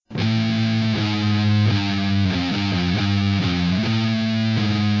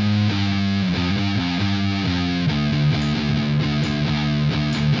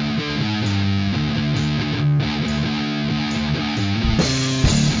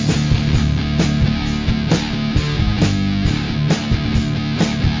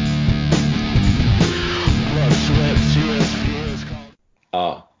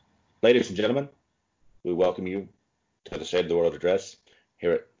Ladies and gentlemen, we welcome you to the State of the World address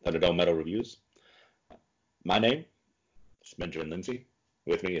here at Thunderdome Metal Reviews. My name is Benjamin Lindsay.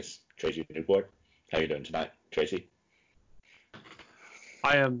 With me is Tracy Newport. How are you doing tonight, Tracy?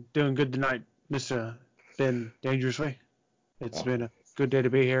 I am doing good tonight, Mr. Ben Dangerously. It's been a good day to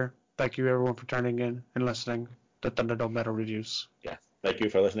be here. Thank you, everyone, for turning in and listening to Thunderdome Metal Reviews. Yeah, thank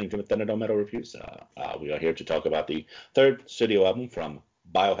you for listening to the Thunderdome Metal Reviews. We are here to talk about the third studio album from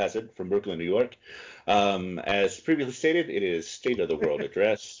Biohazard from Brooklyn, New York. As previously stated, it is State of the World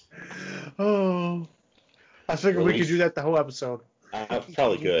address. Oh, I figured we could do that the whole episode.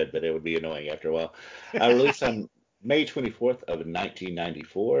 Probably could, but it would be annoying after a while. Released on May 24th of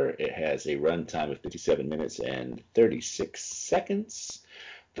 1994. It has a runtime of 57 minutes and 36 seconds.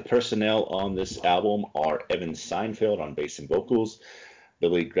 The personnel on this album are Evan Seinfeld on bass and vocals,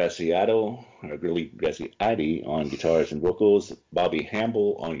 Billy Graziati on guitars and vocals, Bobby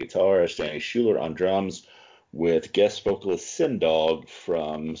Hamble on guitars, Danny Schuler on drums, with guest vocalist Sindog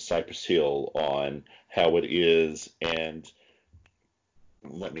from Cypress Hill on How It Is and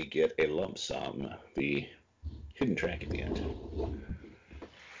Let Me Get a Lump Sum, the hidden track at the end.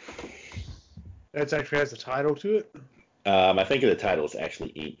 That actually has a title to it? I think the title is actually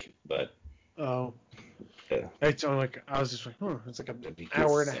Ink, but... Oh. Yeah. It's only like, I was just like, it's like an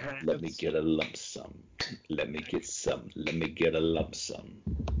hour and a half. Let me get a lump sum. Let me get some. Let me get a lump sum.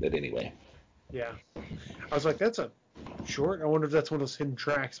 But anyway. Yeah. I was like, that's a short. I wonder if that's one of those hidden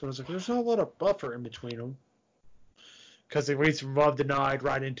tracks. But I was like, there's not a lot of buffer in between them. Because they reads from Love Denied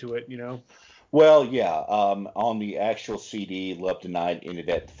right into it, you know? Well, yeah. On the actual CD, Love Denied ended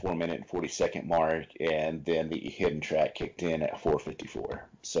at the 4-minute and 40-second mark, and then the hidden track kicked in at 4:54.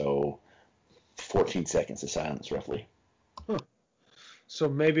 So 14 seconds of silence, roughly. Huh. So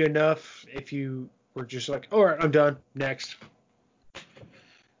maybe enough if you were just like, all right, I'm done. Next.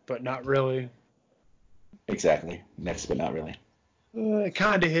 But not really. Exactly. Next, but not really.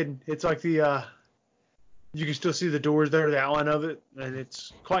 Kind of hidden. It's like the... you can still see the doors there, the outline of it, and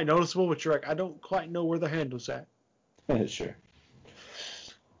it's quite noticeable, but you're like, I don't quite know where the handle's at. Sure.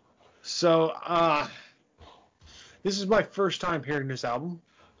 So, this is my first time hearing this album.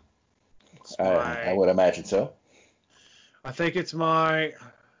 I would imagine so. I think it's my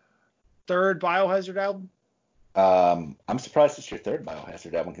third Biohazard album. I'm surprised it's your third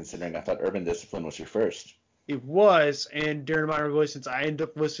Biohazard album, considering I thought Urban Discipline was your first. It was, and during my relations, I ended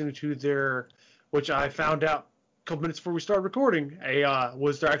up listening to their... which I found out a couple minutes before we started recording,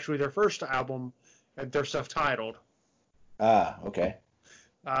 was actually their first album, and they're self-titled. Okay.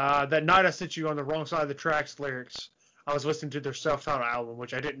 That night I sent you on the wrong side of the tracks lyrics. I was listening to their self-titled album,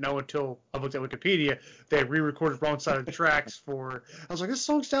 which I didn't know until I looked at Wikipedia. They had re-recorded wrong side of the tracks for... I was like, this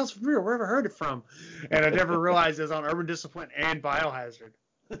song sounds familiar. Where have I heard it from? And I never realized it was on Urban Discipline and Biohazard.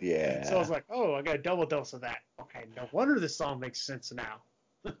 Yeah. So I was like, oh, I got a double dose of that. Okay, no wonder this song makes sense now.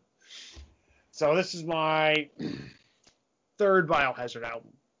 So this is my third Biohazard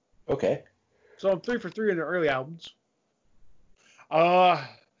album. Okay. So I'm 3 for 3 in the early albums. And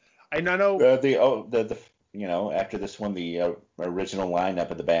I know after this one, the original lineup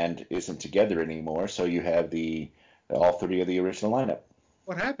of the band isn't together anymore, so you have all three of the original lineup.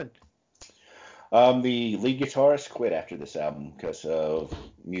 What happened? The lead guitarist quit after this album because of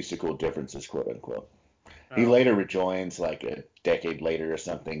musical differences, quote unquote. He later rejoins like a decade later or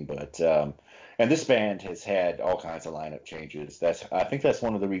something, but and this band has had all kinds of lineup changes. I think that's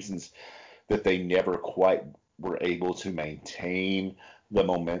one of the reasons that they never quite were able to maintain the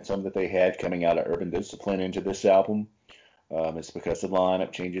momentum that they had coming out of Urban Discipline into this album. It's because of the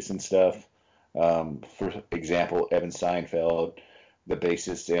lineup changes and stuff. For example, Evan Seinfeld, the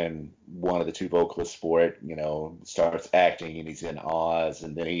bassist and one of the two vocalists for it, starts acting and he's in Oz,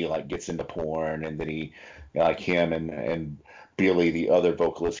 and then he gets into porn, and then he, him and Billy, the other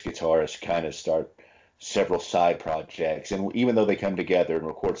vocalist guitarist, kind of start several side projects. And even though they come together and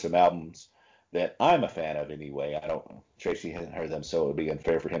record some albums that I'm a fan of anyway, Tracy hasn't heard them, so it would be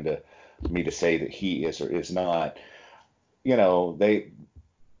unfair for me to say that he is or is not.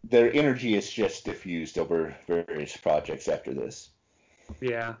 Their energy is just diffused over various projects after this.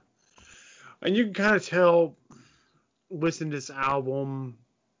 Yeah. And you can kind of tell, listening to this album,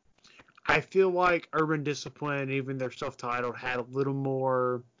 I feel like Urban Discipline, even their self-titled, had a little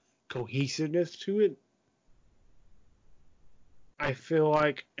more cohesiveness to it. I feel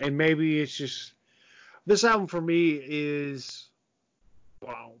like, and maybe it's just, this album for me is,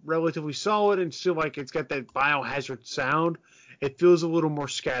 relatively solid and still it's got that Biohazard sound. It feels a little more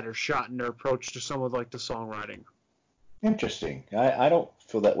scattershot in their approach to some of the songwriting. Interesting. I don't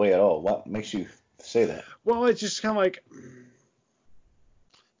feel that way at all. What makes you say that? Well, it's just kind of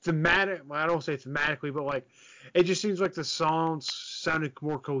thematic. Well, I don't say thematically, but like it just seems like the songs sounded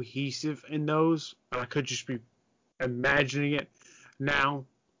more cohesive in those. I could just be imagining it now,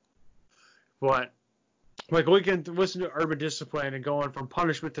 but like we can listen to Urban Discipline and going from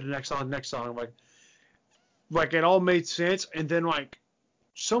Punishment to the next song, like it all made sense. And then like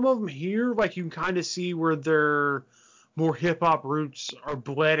some of them here, like you can kind of see where their more hip hop roots are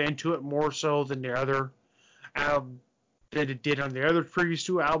bled into it more so than the other than it did on the other previous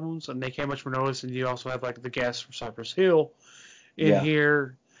two albums, and they came much more noticed. And you also have like the guests from Cypress Hill in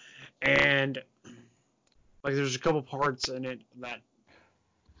here, and like there's a couple parts in it that.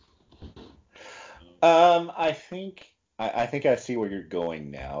 I think I see where you're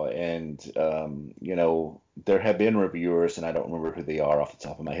going now, and there have been reviewers, and I don't remember who they are off the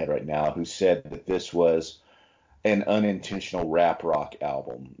top of my head right now, who said that this was an unintentional rap rock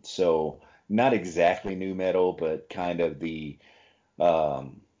album. So not exactly nu metal, but kind of the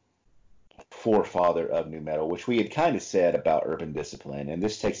forefather of nu metal, which we had kind of said about Urban Discipline, and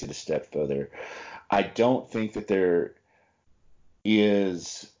this takes it a step further. I don't think that there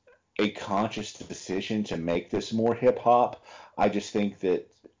is a conscious decision to make this more hip hop. I just think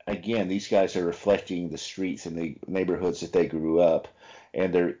that, again, these guys are reflecting the streets and the neighborhoods that they grew up,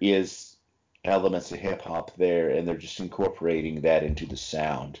 and there is elements of hip hop there, and they're just incorporating that into the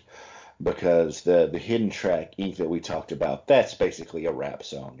sound. Because the hidden track Ink that we talked about, that's basically a rap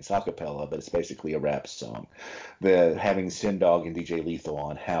song. It's a cappella, but it's basically a rap song. The having Sin Dog and DJ Lethal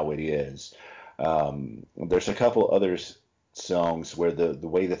on How It Is. There's a couple others songs where the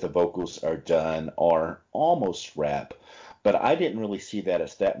way that the vocals are done are almost rap, but I didn't really see that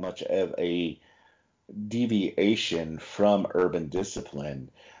as that much of a deviation from Urban Discipline,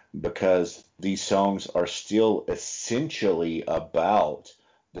 because these songs are still essentially about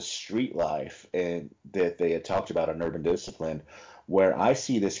the street life and that they had talked about on Urban Discipline, where I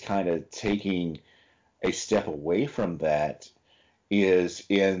see this kind of taking a step away from that is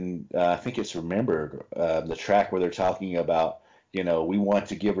in, I think it's Remembered, the track where they're talking about, we want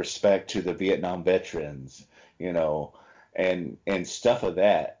to give respect to the Vietnam veterans, and stuff of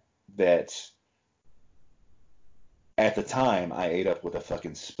that at the time I ate up with a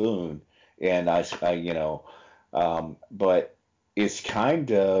fucking spoon, and but it's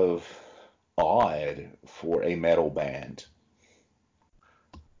kind of odd for a metal band.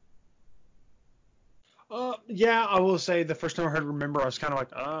 Yeah, I will say the first time I heard Remember, I was kind of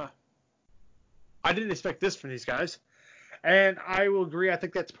like, I didn't expect this from these guys. And I will agree. I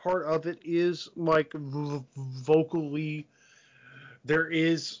think that's part of it is like vocally, there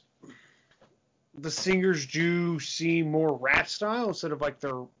is the singers do seem more rap style instead of like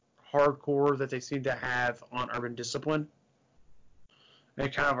their hardcore that they seem to have on Urban Discipline.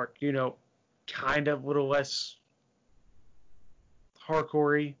 And kind of like, kind of a little less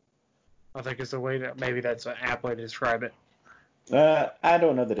hardcore-y, I think is the way that maybe that's an apt way to describe it. I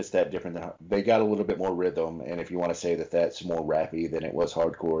don't know that it's that different. They got a little bit more rhythm, and if you want to say that that's more rappy than it was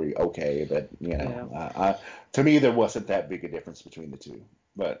hardcore, okay. But to me, there wasn't that big a difference between the two.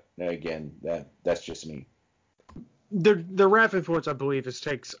 But again, that's just me. The rap influence, I believe,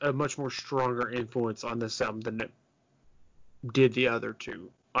 takes a much more stronger influence on this album than it did the other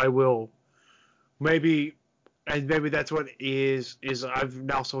two. I will maybe that's what it is I've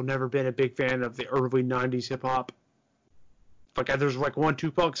also never been a big fan of the early 90s hip hop. Like there's like one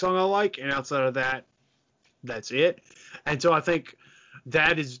Tupac song I like, and outside of that, that's it. And so I think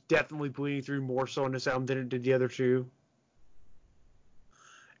that is definitely bleeding through more so on this album than it did the other two.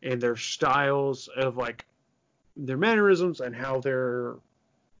 And their styles of like their mannerisms and how they're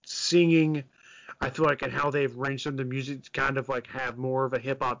singing, I feel like, and how they've arranged some of the music to kind of like have more of a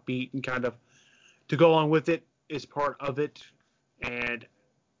hip hop beat and kind of to go along with it is part of it. And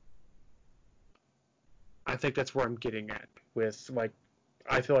I think that's where I'm getting at with like,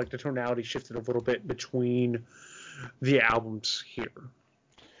 I feel like the tonality shifted a little bit between the albums here.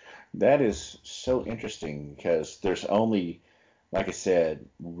 That is so interesting because there's only, like I said,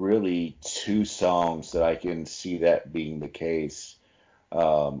 really two songs that I can see that being the case.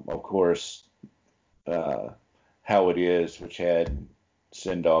 Of course, How It Is, which had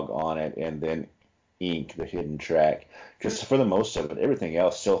Sin Dog on it, and then Ink, the hidden track. Because for the most of it, everything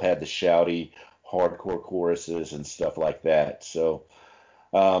else still had the shouty, hardcore choruses and stuff like that. So,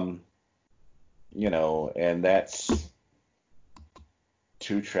 and that's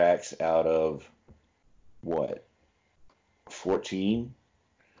two tracks out of what, 14?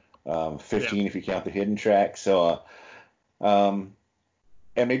 15 if you count the hidden track. So, and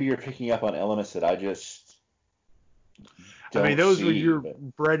maybe you're picking up on elements that I just don't those see, were your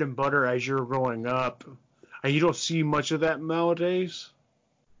bread and butter as you're growing up, and you don't see much of that nowadays.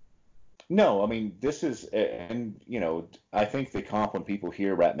 No, I mean this is, and I think the comp when people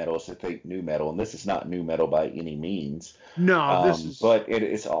hear rap metal is they think new metal, and this is not new metal by any means. No, this is. But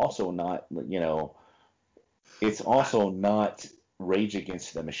it's also not, it's I, also not Rage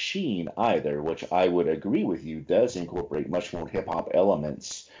Against the Machine either, which I would agree with you does incorporate much more hip hop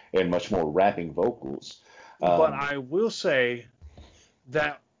elements and much more rapping vocals. but Um, I will say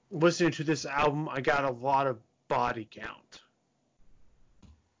that listening to this album, I got a lot of body count.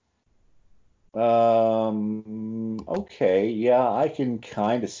 okay, yeah, I can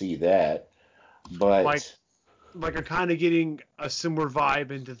kind of see that, Like, but I'm kind of getting a similar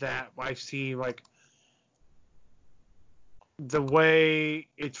vibe into that. I see like the way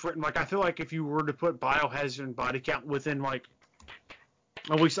it's written. Like, I feel like if you were to put Biohazard and body count within like,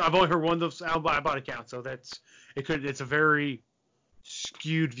 at least I've only heard one of those album by body count, so it's a very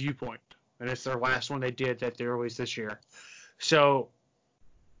skewed viewpoint, and it's their last one they did that they released this year. So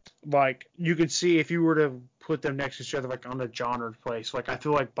like you can see if you were to put them next to each other like on a genre place, like I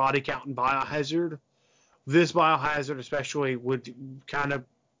feel like body count and Biohazard, this Biohazard especially would kind of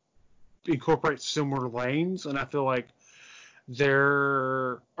incorporate similar lanes, and I feel like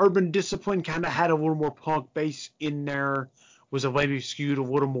their Urban Discipline kind of had a little more punk base in there, was a maybe skewed a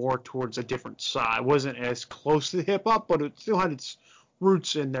little more towards a different side. It wasn't as close to hip hop, but it still had its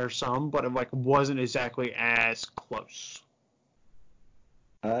roots in there some, but it like wasn't exactly as close.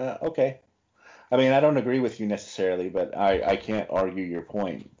 okay. I mean, I don't agree with you necessarily, but I can't argue your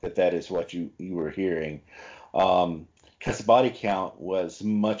point that that is what you were hearing. Because Body Count was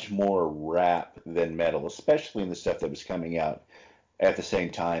much more rap than metal, especially in the stuff that was coming out at the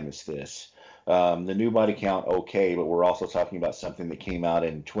same time as this. The new Body Count, okay, but we're also talking about something that came out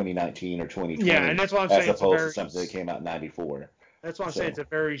in 2019 or Yeah, and 2020 that's why I'm as saying it's a opposed to very something that came out in 94. that's why I'm saying it's So, a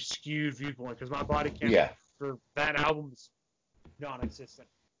very skewed viewpoint because my body count yeah, for that album is non-existent,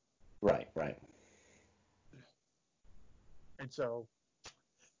 right, right. and so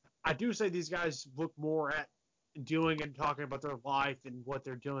I do say these guys look more at dealing and talking about their life and what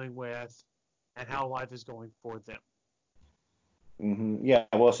they're dealing with and how life is going for them. Yeah,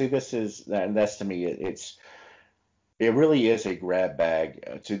 well, see, this is, and that's to me, it really is a grab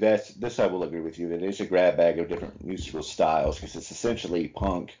bag. To this I will agree with you that it is a grab bag of different musical styles because it's essentially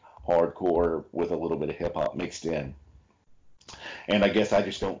punk, hardcore with a little bit of hip hop mixed in. And I guess I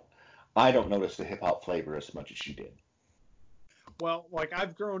don't notice the hip hop flavor as much as you did. Well, like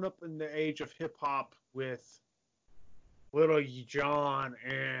I've grown up in the age of hip hop with Little John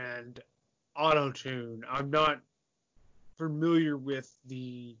and Auto Tune. I'm not familiar with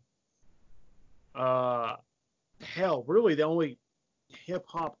the uh hell, really the only hip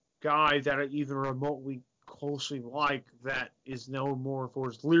hop guy that I even remotely closely like that is known more for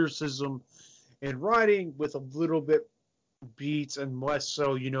his lyricism and writing with a little bit beats and less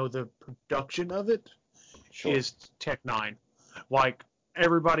so, the production of it Sure. is Tech Nine. Like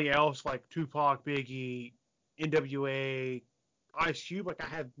everybody else, like Tupac, Biggie, NWA, Ice Cube, like I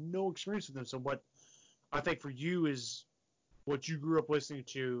have no experience with them. So what I think for you is what you grew up listening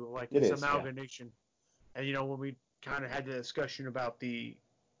to, like It this is, yeah. amalgamation. And when we kind of had the discussion about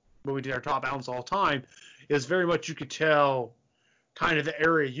when we did our top albums all time, is very much you could tell kind of the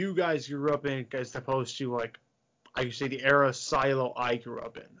area you guys grew up in as opposed to like I could say the era silo I grew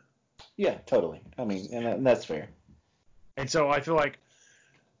up in. Yeah, totally. I mean, and that's fair. And so I feel like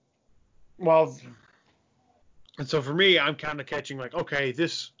well and so for me I'm kind of catching like okay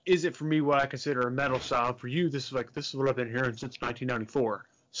this is it for me what I consider a metal style for you this is what I've been hearing since 1994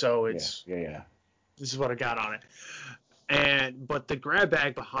 so Yeah, it's yeah, yeah. this is what I got on it and but the grab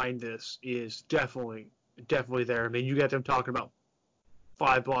bag behind this is definitely there. I mean you got them talking about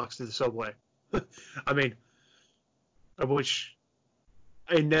 5 blocks to the subway. I mean which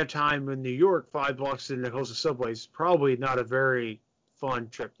in that time in New York 5 blocks to the Nicosia subway is probably not a very fun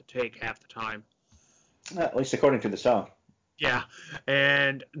trip to take half the time. At least according to the song. Yeah,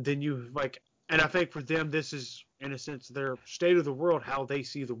 and then and I think for them, this is in a sense their state of the world, how they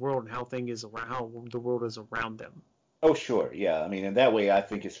see the world, and how the world is around them. Oh, sure. Yeah. I mean, in that way, I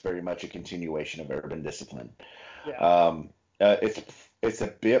think it's very much a continuation of Urban Discipline. Yeah. Um, it's a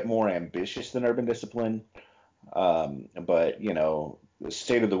bit more ambitious than Urban Discipline, but the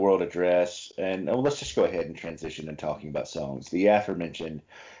State of the World address, and let's just go ahead and transition and talking about songs. The aforementioned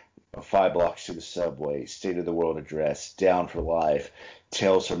 5 blocks to the subway, State of the World address, Down for Life,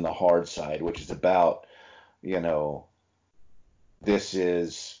 Tales from the Hard Side, which is about you know this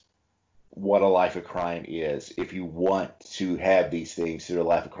is what a life of crime is. If you want to have these things through a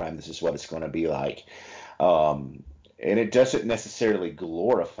life of crime, this is what it's going to be like. Um, and it doesn't necessarily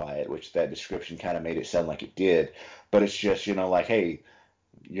glorify it, which that description kind of made it sound like it did. But it's just, like, hey,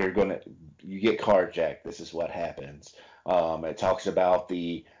 you get carjacked. This is what happens. It talks about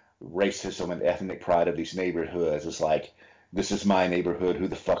the racism and ethnic pride of these neighborhoods. It's like, this is my neighborhood. Who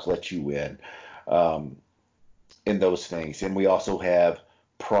the fuck let you in? Um, in those things. And we also have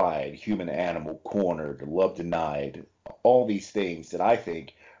pride, human animal, cornered, love denied, all these things that I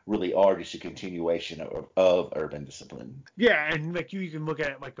think really are just a continuation of urban discipline. Yeah, and like you can look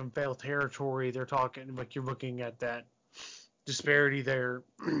at it like in Veil Territory, they're talking like you're looking at that disparity there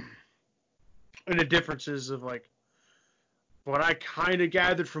and the differences of like what I kind of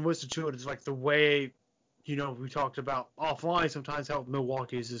gathered from listening to it is like the way, we talked about offline sometimes how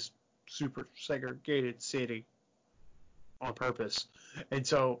Milwaukee is this super segregated city on purpose. And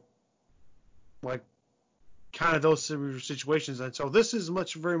so, like, kind of those similar situations. And so this is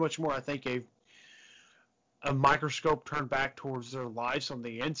very much more, I think, a microscope turned back towards their lives on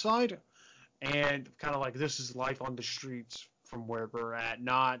the inside. And kind of like this is life on the streets from where we're at,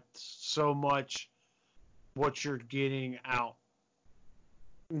 not so much what you're getting out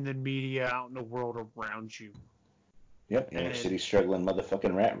in the media, out in the world around you. Yep, inner city struggling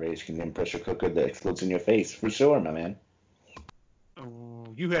motherfucking rat race can then pressure cooker that explodes in your face for sure, my man.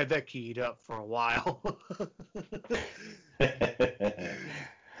 You had that keyed up for a while.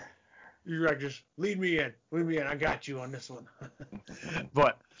 You're like, just lead me in. I got you on this one.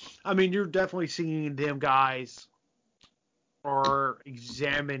 But, I mean, you're definitely seeing them guys are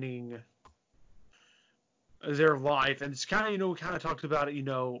examining their life. And it's kind of, we kind of talked about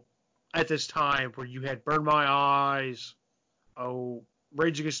it, at this time where you had Burn My Eyes,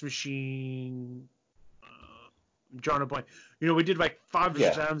 Rage Against the Machine, John Blank. We did like 5 or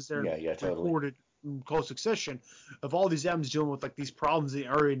 6 albums there recorded in close succession of all these albums dealing with like these problems in the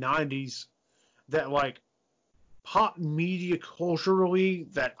early 90s that like pop media culturally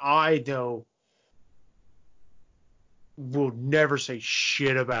that I know will never say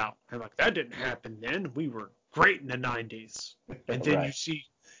shit about. And like, that didn't happen then. We were great in the 90s. And then you see,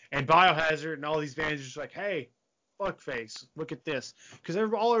 and Biohazard and all these bands are just like, hey, fuckface, look at this. Because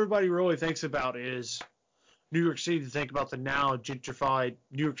all everybody really thinks about is New York City, to think about the now gentrified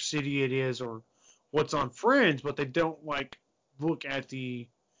New York City it is, or what's on Friends, but they don't like look at the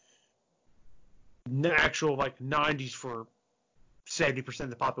actual like 90s for 70% of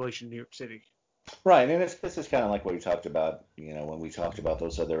the population in New York City. Right, and this is kind of like what we talked about, when we talked about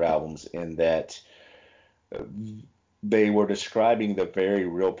those other albums, in that they were describing the very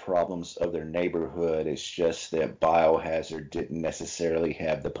real problems of their neighborhood. It's just that Biohazard didn't necessarily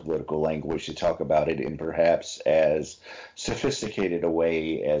have the political language to talk about it in perhaps as sophisticated a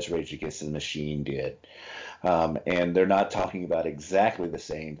way as Rage Against the Machine did. And they're not talking about exactly the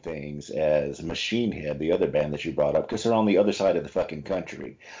same things as Machine Head, the other band that you brought up, because they're on the other side of the fucking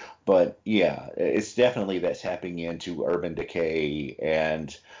country. But yeah, it's definitely that's tapping into urban decay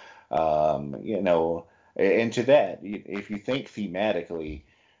and, and to that, if you think thematically,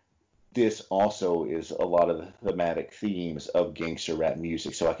 this also is a lot of the thematic themes of gangster rap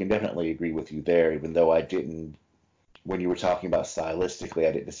music. So I can definitely agree with you there, even though I didn't, when you were talking about stylistically,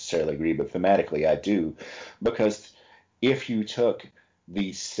 I didn't necessarily agree, but thematically I do. Because if you took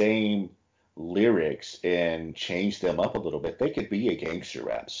these same lyrics and changed them up a little bit, they could be a gangster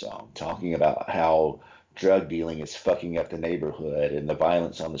rap song talking about how drug dealing is fucking up the neighborhood and the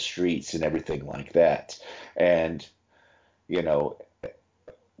violence on the streets and everything like that. And,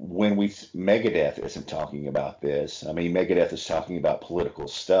 when Megadeth isn't talking about this, I mean, Megadeth is talking about political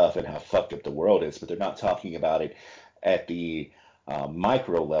stuff and how fucked up the world is, but they're not talking about it at the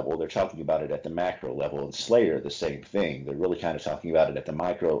micro level. They're talking about it at the macro level. And Slayer, the same thing. They're really kind of talking about it at the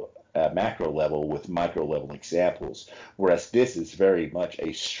macro level with micro level examples, whereas this is very much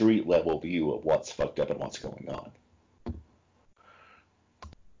a street level view of what's fucked up and what's going on.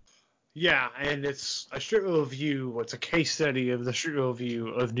 Yeah, and it's a street level view. It's a case study of the street level view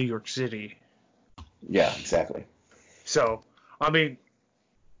of New York City. Yeah, exactly. So, I mean,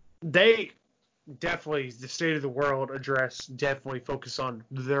 they definitely, the state of the world address definitely focus on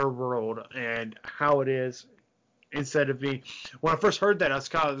their world and how it is, instead of being, when I first heard that, I was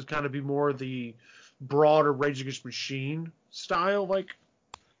kind of be more the broader Rage Against the Machine style, like,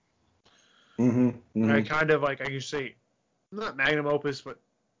 I kind of like, I used to say, not magnum opus, but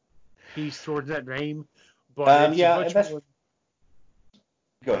piece towards that name. But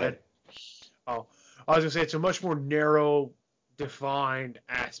Go ahead. Oh, I was gonna say it's a much more narrow, defined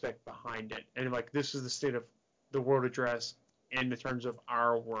aspect behind it, and like this is the state of the world address in the terms of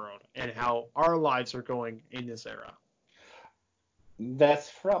our world and how our lives are going in this era.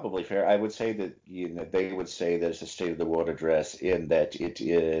 That's probably fair. I would say that they would say there's a state of the world address in that it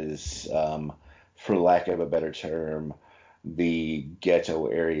is, for lack of a better term, the ghetto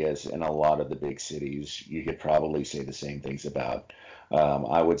areas in a lot of the big cities, you could probably say the same things about.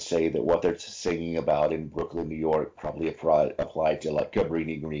 I would say that what they're singing about in Brooklyn, New York, probably applied to like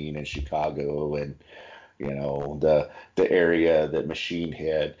Cabrini Green in Chicago, and the area that Machine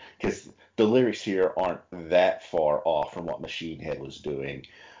Head, because the lyrics here aren't that far off from what Machine Head was doing.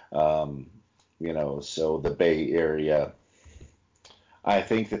 Um, so the Bay Area, I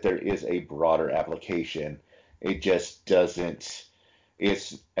think that there is a broader application. It just doesn't.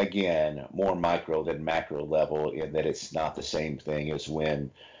 It's again more micro than macro level in that it's not the same thing as when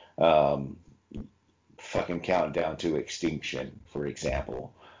um, fucking Countdown to Extinction, for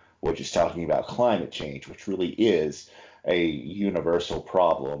example, which is talking about climate change, which really is a universal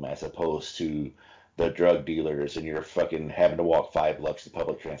problem as opposed to the drug dealers and you're fucking having to walk 5 blocks to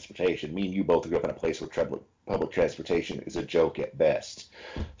public transportation. Me and you both grew up in a place where public transportation is a joke at best.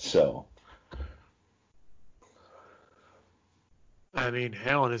 So, I mean,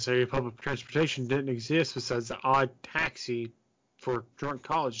 hell, in this area, public transportation didn't exist besides the odd taxi for drunk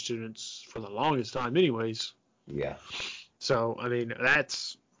college students for the longest time, anyways. yeah. So, I mean,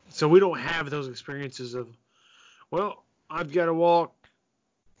 so we don't have those experiences of, well, I've got to walk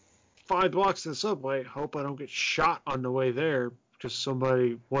 5 blocks to the subway. Hope I don't get shot on the way there because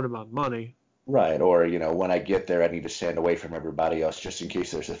somebody wanted my money. Right, or when I get there, I need to stand away from everybody else just in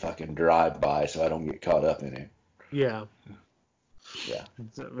case there's a fucking drive-by, so I don't get caught up in it. Yeah. Yeah.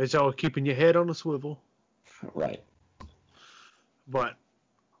 It's all keeping your head on a swivel. Right. But,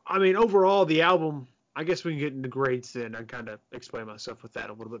 I mean, overall, the album, I guess we can get into grades then. I kind of explain myself with that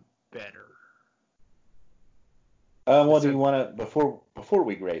a little bit better. What do you want to before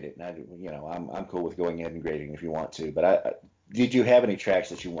we grade it? Now, I'm cool with going ahead and grading if you want to, but did you have any tracks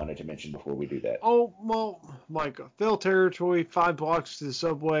that you wanted to mention before we do that? Oh, well, like Fail Territory, 5 blocks to the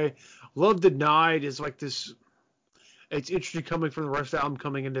subway. Love Denied is like this. It's interesting coming from the rest of the album,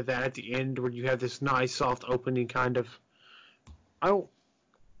 coming into that at the end where you have this nice soft opening kind of. A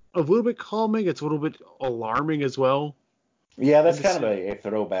little bit calming. It's a little bit alarming as well. Yeah, that's kind of a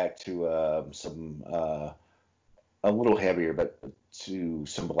throwback to a little heavier, but to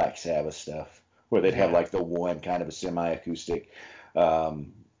some Black Sabbath stuff, where they'd have like the one kind of a semi-acoustic,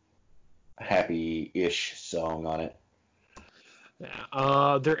 happy-ish song on it.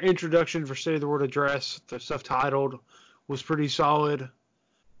 Yeah. Their introduction for Say the Word Address, the stuff titled, was pretty solid.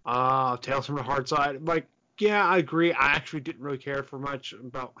 Tales from the Hard Side, like, yeah, I agree. I actually didn't really care for much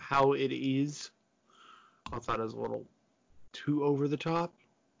about how it is. I thought it was a little too over the top.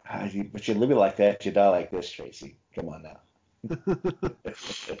 But you live it like that, you die like this, Tracy. Come on now.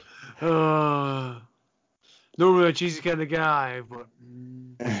 Normally a cheesy kind of guy, but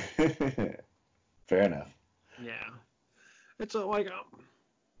fair enough. Yeah, it's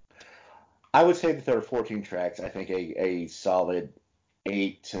I would say that there are 14 tracks. I think a solid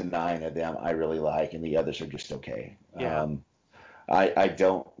 8 to 9 of them I really like, and the others are just okay. Yeah. I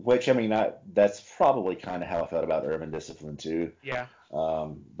don't, which I mean, that's probably kind of how I felt about Urban Discipline too. Yeah.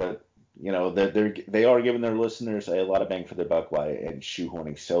 But they are giving their listeners a lot of bang for their buck and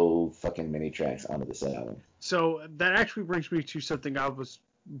shoehorning so fucking many tracks onto this album. So that actually brings me to something I was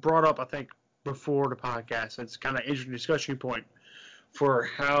brought up, I think, before the podcast. It's kind of an interesting discussion point for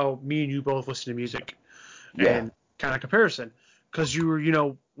how me and you both listen to music and kind of comparison. Because you were,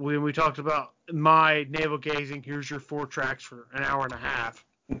 when we talked about my navel gazing, here's your 4 tracks for an hour and a half,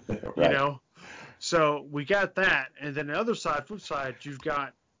 right. So we got that. And then the other side, flip side, you've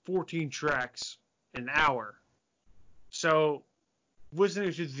got 14 tracks an hour. So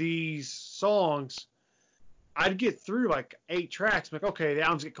listening to these songs, I'd get through like 8 tracks. I'm like, okay, the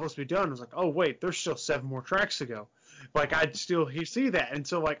album's getting close to be done. I was like, oh, wait, there's still 7 more tracks to go. Like, I'd still see that. And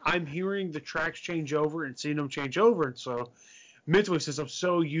so, like, I'm hearing the tracks change over and seeing them change over. And so, mentally, since I'm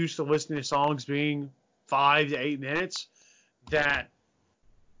so used to listening to songs being 5 to 8 minutes, that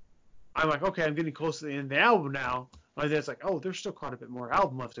I'm like, okay, I'm getting close to the end of the album now. And then it's like, oh, there's still quite a bit more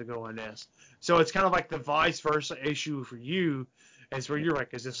album left to go on this. So it's kind of like the vice versa issue for you. It's where you're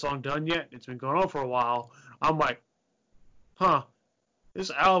like, is this song done yet? It's been going on for a while. I'm like, this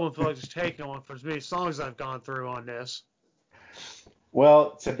album feels like it's taking on for as many songs I've gone through on this.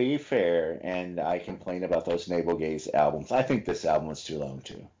 Well, to be fair, and I complain about those Navel Gaze albums, I think this album was too long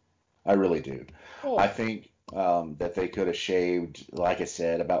too. I really do. Oh. I think that they could have shaved, like I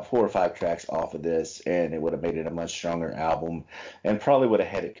said, about 4 or 5 tracks off of this, and it would have made it a much stronger album, and probably would have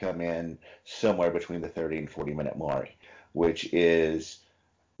had it come in somewhere between the 30 and 40-minute mark, which is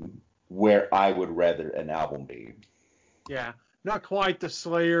where I would rather an album be. Yeah, not quite the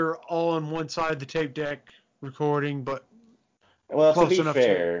Slayer all on one side of the tape deck recording, but well, to be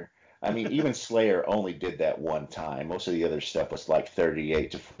fair, I mean, even Slayer only did that one time. Most of the other stuff was like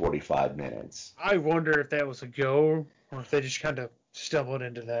 38 to 45 minutes. I wonder if that was a go or if they just kind of stumbled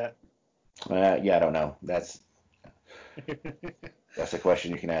into that. Yeah, I don't know. That's a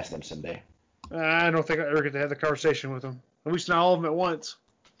question you can ask them someday. I don't think I ever get to have the conversation with them. At least not all of them at once.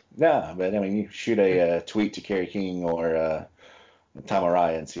 Yeah, but I mean, you shoot a tweet to Kerry King or Tom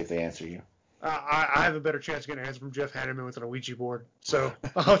Araya and see if they answer you. I have a better chance of getting an answer from Jeff Hanneman with an Ouija board, so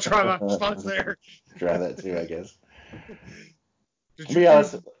I'll try my response there. Try that too, I guess. Did To you be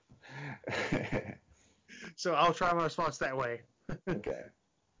honest. So I'll try my response that way. Okay.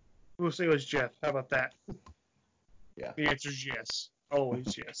 We'll see what's Jeff. How about that? Yeah. The answer's yes.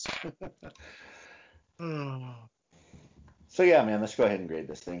 Always yes. So yeah, man, let's go ahead and grade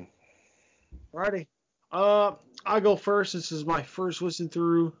this thing. Alrighty. I'll go first. This is my first listen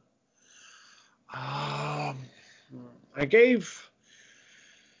through. I gave.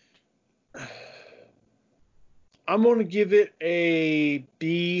 I'm gonna give it a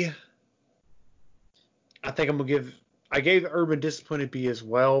B. I think I'm gonna give. I gave Urban Discipline a B as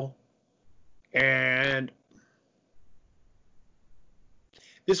well, and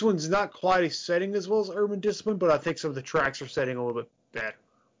this one's not quite a setting as well as Urban Discipline, but I think some of the tracks are setting a little bit better.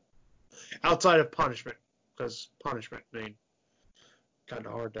 Outside of Punishment, because Punishment, I mean, kind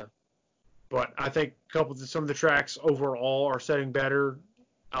of hard to. But I think some of the tracks overall are setting better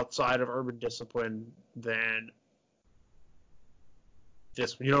outside of Urban Discipline than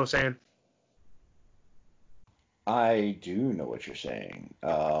this one. You know what I'm saying? I do know what you're saying.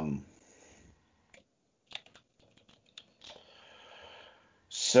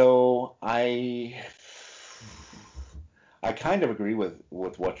 So I kind of agree with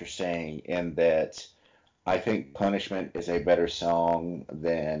what you're saying in that I think Punishment is a better song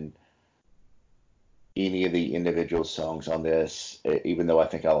than any of the individual songs on this, even though I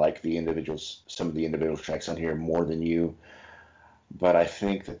think I like some of the individual tracks on here more than you. But I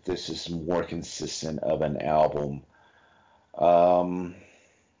think that this is more consistent of an album.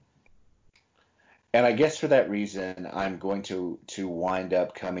 And I guess for that reason, I'm going to wind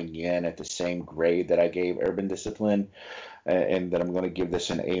up coming in at the same grade that I gave Urban Discipline, and that I'm going to give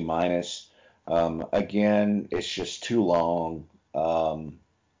this an A minus. Again, it's just too long.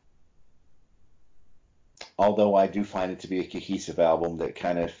 Although I do find it to be a cohesive album that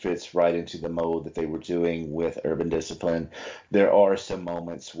kind of fits right into the mode that they were doing with Urban Discipline, there are some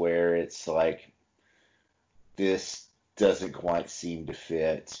moments where it's like this doesn't quite seem to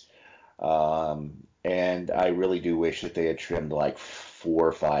fit. And I really do wish that they had trimmed like 4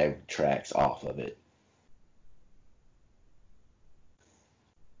 or 5 tracks off of it.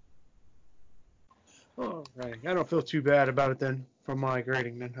 Oh, right. I don't feel too bad about it then from my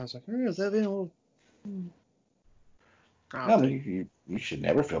grading. Then I was like, is that being a little? I mean, you should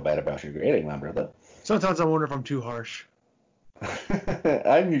never feel bad about your grading, my brother. Sometimes I wonder if I'm too harsh.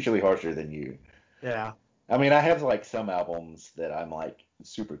 I'm usually harsher than you. Yeah. I mean, I have like some albums that I'm like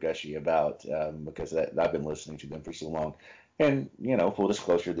super gushy about because I've been listening to them for so long. And full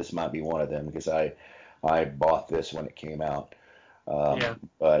disclosure, this might be one of them because I bought this when it came out. Yeah.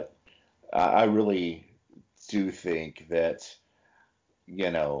 But I really do think that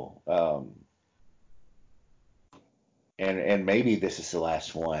and maybe this is the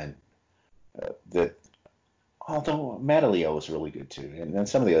last one that. Although Metalio was really good too, and then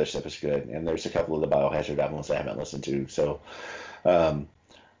some of the other stuff is good, and there's a couple of the Biohazard albums I haven't listened to. So,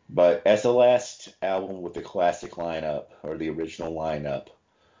 but as the last album with the classic lineup or the original lineup,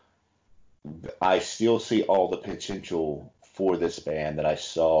 I still see all the potential for this band that I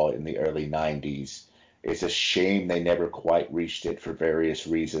saw in the early '90s. It's a shame they never quite reached it for various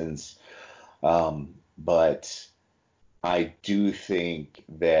reasons, but I do think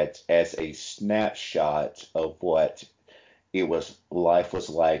that as a snapshot of what life was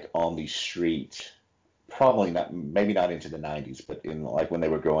like on the street, probably not, maybe not into the 90s, but in like when they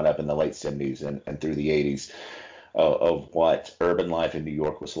were growing up in the late 70s and through the 80s, of what urban life in New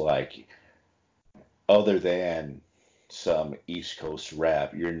York was like, other than some East Coast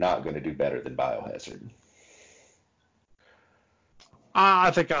rap, you're not going to do better than Biohazard. I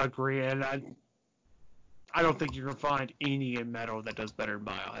think I agree, and I don't think you're gonna find any in metal that does better than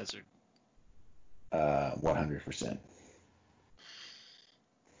Biohazard. 100%.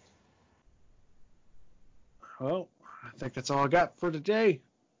 Well, I think that's all I got for today.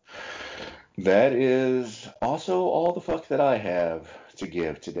 That is also all the fuck that I have to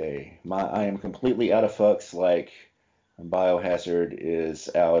give today. I am completely out of fucks, like Biohazard is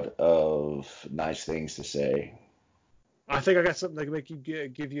out of nice things to say. I think I got something that can make you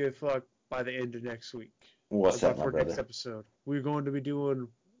give you a fuck by the end of next week. What's that, my for brother? next episode. We're going to be doing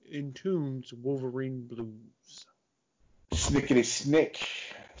Entombed's Wolverine Blues. Snickety snick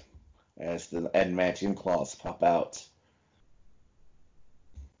as the adamantium claws pop out.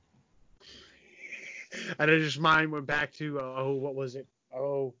 And I just mind went back to what was it?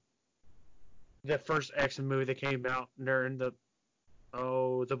 The first X-Men movie that came out. And they're in the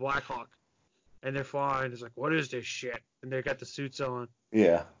Black Hawk, and they're flying. It's like, what is this shit? And they got the suits on.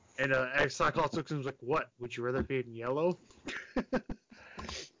 Yeah. And Cyclops looks and was like, what? Would you rather be in yellow?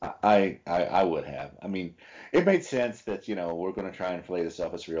 I would have. I mean, it made sense that, we're going to try and play this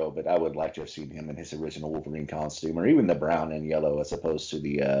off as real, but I would like to have seen him in his original Wolverine costume, or even the brown and yellow as opposed to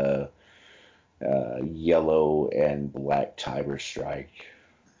the yellow and black tiger stripe.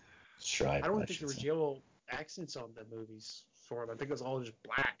 I don't think there was yellow accents on the movies for it. I think it was all just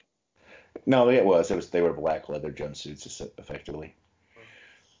black. No, it was. They were black leather jumpsuits, effectively.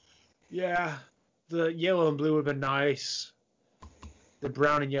 Yeah, the yellow and blue would have been nice. The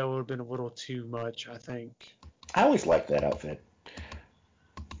brown and yellow would have been a little too much, I think. I always liked that outfit.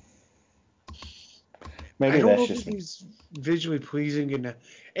 Maybe I don't know if it's visually pleasing, and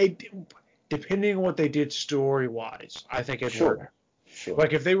depending on what they did story-wise, I think it'd work. Sure.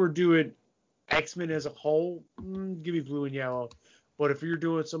 Like if they were doing X-Men as a whole, give me blue and yellow. But if you're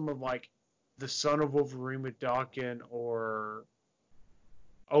doing some of like the Son of Wolverine with Daken, or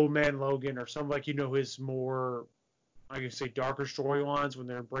Old Man Logan, or something like his more, I can say, darker storylines when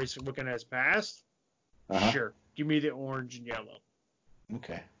they're embracing looking at his past, Sure, give me the orange and yellow.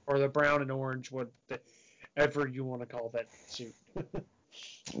 Okay. Or the brown and orange, whatever you want to call that suit.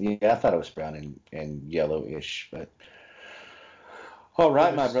 Yeah, I thought it was brown and yellow-ish, but all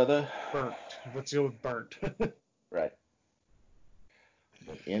right, my brother. Burnt. Let's go with burnt. Right.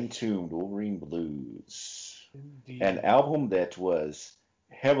 But Entombed Wolverine Blues. Indeed. An album that was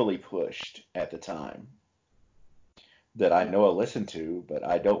heavily pushed at the time that I know I listened to, but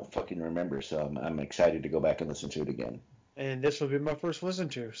I don't fucking remember, so I'm excited to go back and listen to it again. And this will be my first listen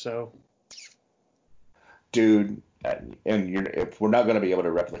to, so. Dude, if we're not going to be able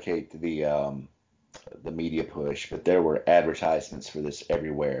to replicate the media push, but there were advertisements for this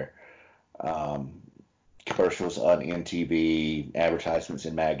everywhere. Commercials on MTV, advertisements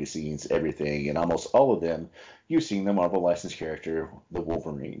in magazines, everything, and almost all of them using the Marvel licensed character, the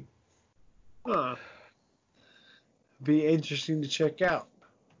Wolverine. Huh. Be interesting to check out.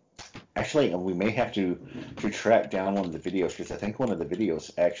 Actually, we may have to track down one of the videos, because I think one of the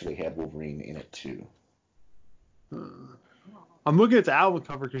videos actually had Wolverine in it too. I'm looking at the album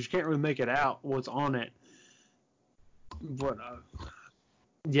cover because you can't really make it out what's on it. But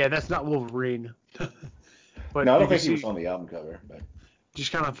yeah, that's not Wolverine. But no, I don't think he was on the album cover. But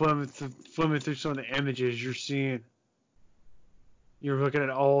just kind of flipping through some of the images you're seeing. You're looking at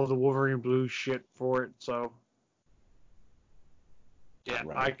all the Wolverine blue shit for it, so yeah,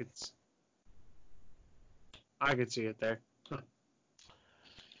 right. I could see it there.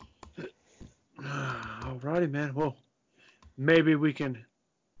 Alrighty, man. Well, maybe we can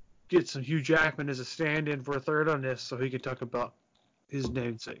get some Hugh Jackman as a stand-in for a third on this, so he can talk about his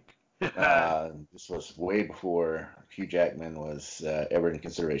namesake. This was way before Hugh Jackman was ever in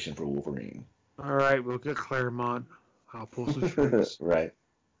consideration for Wolverine. All right, we'll get Claremont. I'll pull some strings. Right.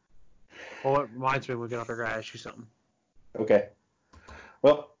 Well, it reminds me, we'll get off here, guys. Ask you something. Okay.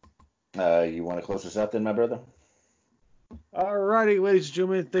 Well, you want to close this out then, my brother? Alrighty, ladies and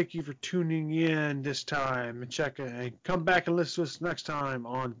gentlemen, thank you for tuning in this time, and come back and listen to us next time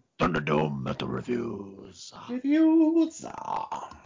on Thunderdome Metal Reviews.